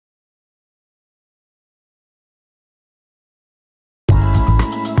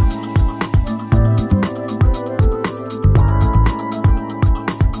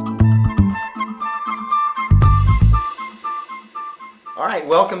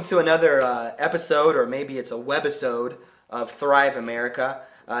welcome to another episode, or maybe it's a webisode of Thrive America.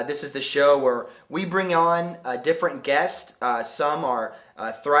 This is the show where we bring on a different guest. Some are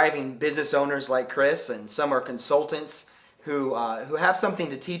thriving business owners like Chris, and some are consultants who have something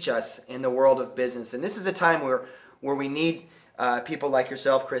to teach us in the world of business. And this is a time where we need people like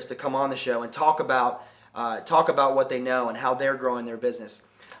yourself, Chris, to come on the show and talk about what they know and how they're growing their business.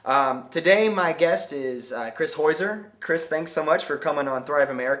 Today my guest is Chris Heuser. Chris, thanks so much for coming on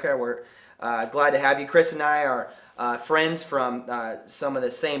Thrive America. We're glad to have you. Chris and I are friends from some of the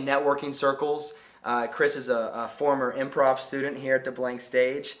same networking circles. Chris is a former improv student here at the Blank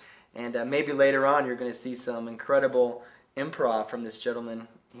Stage, and maybe later on you're going to see some incredible improv from this gentleman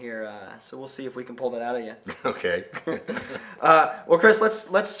here. So we'll see if we can pull that out of you. Okay. Well, Chris,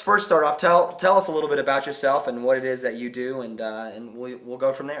 let's first start off. Tell us a little bit about yourself and what it is that you do, and we'll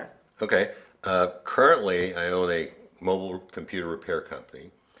go from there. Okay. Currently, I own a mobile computer repair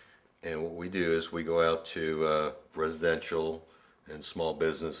company, and what we do is we go out to residential and small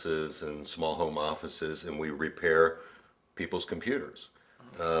businesses and small home offices, and we repair people's computers.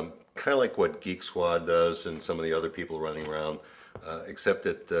 Kind of like what Geek Squad does and some of the other people running around, except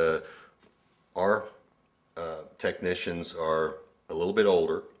that our technicians are a little bit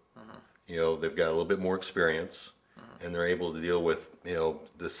older. You know, they've got a little bit more experience, and they're able to deal with, you know,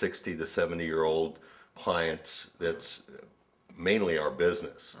 the 60 to 70-year-old clients. That's mainly our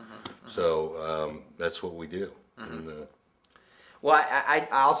business. So that's what we do. And, well, I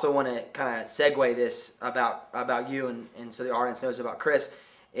also want to kind of segue this about you, and so the audience knows about Chris,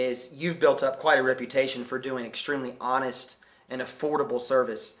 is you've built up quite a reputation for doing extremely honest and affordable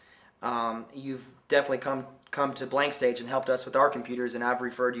service. You've definitely come to Blank Stage and helped us with our computers, and I've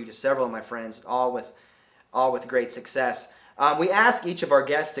referred you to several of my friends, all with great success. We ask each of our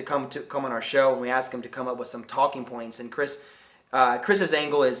guests to come on our show, and we ask them to come up with some talking points. And Chris's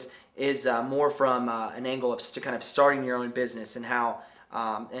angle is more from an angle of kind of starting your own business and how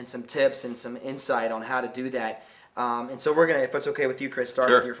and some tips and some insight on how to do that. And so we're gonna, if it's okay with you, Chris,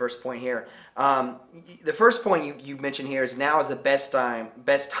 start with your first point here. The first point you mentioned here is now is the best time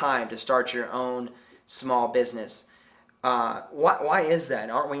to start your own small business. Why is that?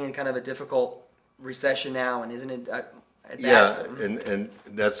 Aren't we in kind of a difficult recession now, and isn't it? And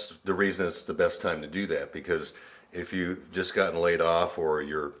that's the reason it's the best time to do that, because if you've just gotten laid off, or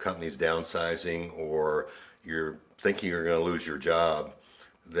your company's downsizing, or you're thinking you're going to lose your job,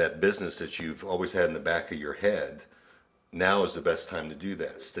 that business that you've always had in the back of your head, now is the best time to do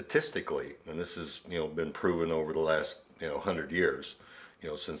that. Statistically, and this has, you know, been proven over the last, you know, 100 years, you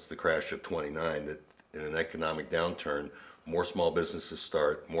know, since the crash of '29, that in an economic downturn, more small businesses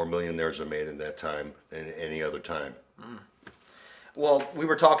start, more millionaires are made in that time than any other time. Well, we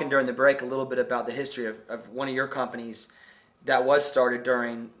were talking during the break a little bit about the history of one of your companies that was started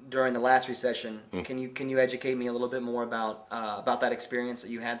during the last recession. Can you educate me a little bit more about that experience that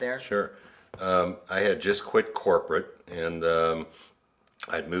you had there? Sure. I had just quit corporate, and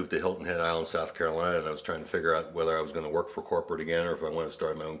I'd moved to Hilton Head Island, South Carolina, and I was trying to figure out whether I was going to work for corporate again or if I wanted to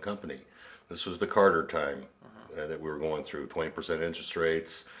start my own company. This was the Carter time that we were going through, 20% interest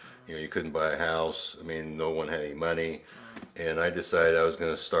rates. You know, you couldn't buy a house. I mean, no one had any money. And I decided I was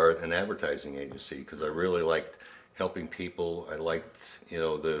going to start an advertising agency because I really liked helping people. I liked, you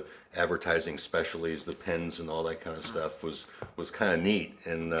know, the advertising specialties, the pens and all that kind of stuff was kind of neat.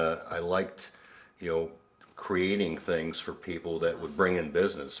 And I liked, you know, creating things for people that would bring in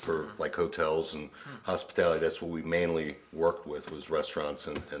business for like hotels and hospitality. That's what we mainly worked with, was restaurants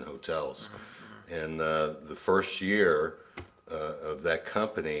and hotels. And the first year of that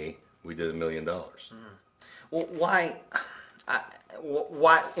company, we did $1 million. Well, why,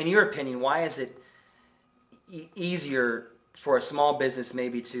 in your opinion, why is it easier for a small business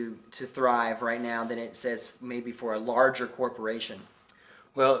maybe to thrive right now than it says maybe for a larger corporation?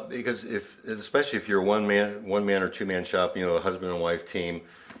 Well, because especially if you're a one man or two man shop, you know, a husband and wife team,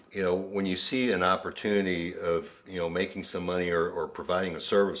 you know, when you see an opportunity of, you know, making some money or providing a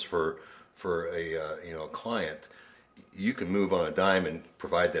service for a you know, a client, you can move on a dime and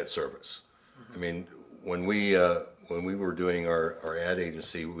provide that service. I mean, when we were doing our ad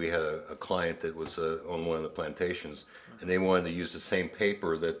agency, we had a client that was on one of the plantations, and they wanted to use the same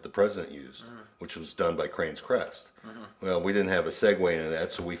paper that the president used, which was done by Crane's Crest. Well, we didn't have a segue into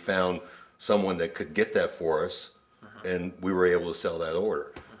that, so we found someone that could get that for us, and we were able to sell that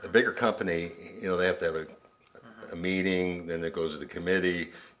order. A bigger company, you know, they have to have a meeting, then it goes to the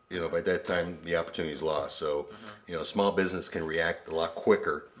committee. You know, by that time, the opportunity is lost. So, you know, small business can react a lot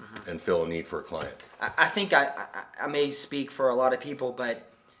quicker and fill a need for a client. I think I may speak for a lot of people,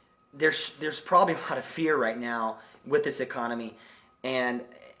 but there's probably a lot of fear right now with this economy. And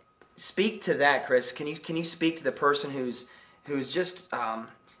speak to that, Chris. Can you speak to the person who's just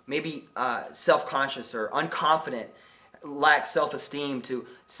maybe self-conscious or unconfident, lacks self-esteem to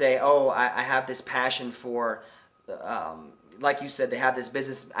say, oh, I have this passion for, like you said, they have this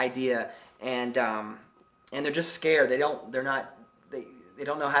business idea, and they're just scared. They don't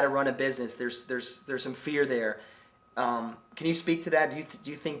know how to run a business. There's some fear there. Can you speak to that?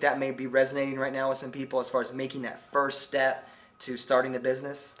 Do you think that may be resonating right now with some people as far as making that first step to starting a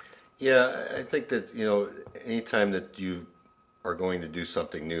business? Yeah, I think that, anytime that you are going to do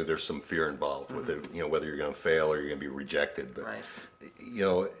something new, there's some fear involved with it, whether you're going to fail or you're going to be rejected. But, Right.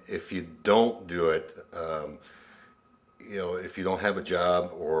 If you don't do it, if you don't have a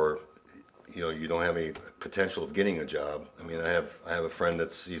job, or, you don't have any potential of getting a job. I mean, I have a friend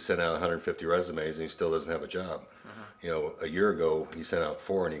he sent out 150 resumes and he still doesn't have a job. A year ago, he sent out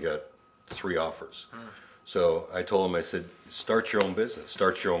 4 and he got 3 offers. So I told him, I said, start your own business,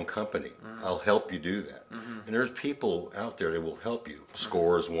 start your own company. I'll help you do that. And there's people out there that will help you.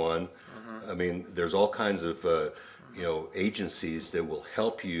 Score is one. I mean, there's all kinds of, agencies that will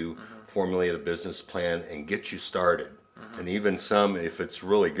help you formulate a business plan and get you started. And even some, if it's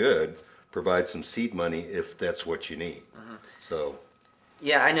really good, provide some seed money if that's what you need. So.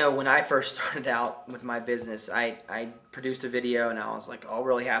 Yeah, I know when I first started out with my business, I produced a video and I was like all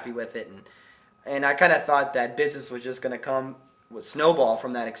really happy with it, and I kind of thought that business was just going to come with snowball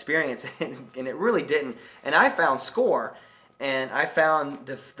from that experience, and it really didn't. And I found Score, and I found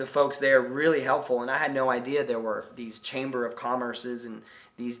the folks there really helpful, and I had no idea there were these chamber of commerces and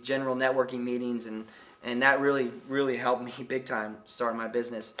these general networking meetings, and that really helped me big time start my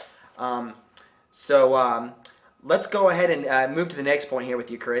business. Let's go ahead and move to the next point here with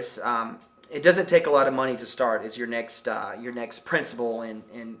you, Chris. It doesn't take a lot of money to start is your next principle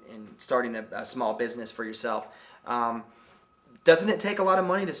in starting a small business for yourself. Doesn't it take a lot of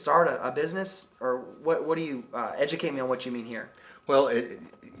money to start a business, or what do you educate me on what you mean here? Well,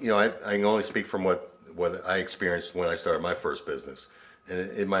 I can only speak from what I experienced when I started my first business, and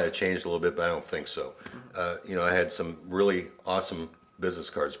it might have changed a little bit, but I don't think so. I had some really awesome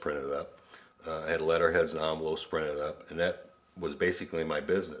business cards printed up. I had letterheads and envelopes printed up, and that was basically my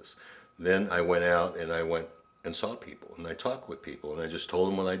business. Then I went out and I went and saw people, and I talked with people, and I just told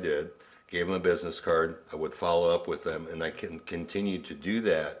them what I did, gave them a business card. I would follow up with them, and I can continue to do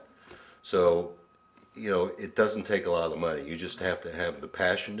that. So, it doesn't take a lot of money. You just have to have the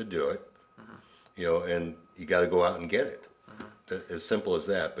passion to do it, and you got to go out and get it. As simple as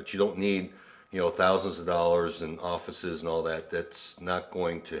that. But you don't need, thousands of dollars in offices and all that. That's not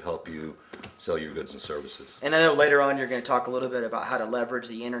going to help you sell your goods and services. And I know later on you're going to talk a little bit about how to leverage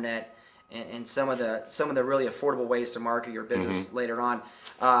the internet and some of the really affordable ways to market your business later on.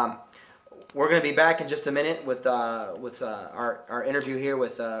 We're going to be back in just a minute with our interview here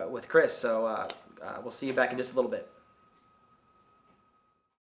with Chris. So we'll see you back in just a little bit.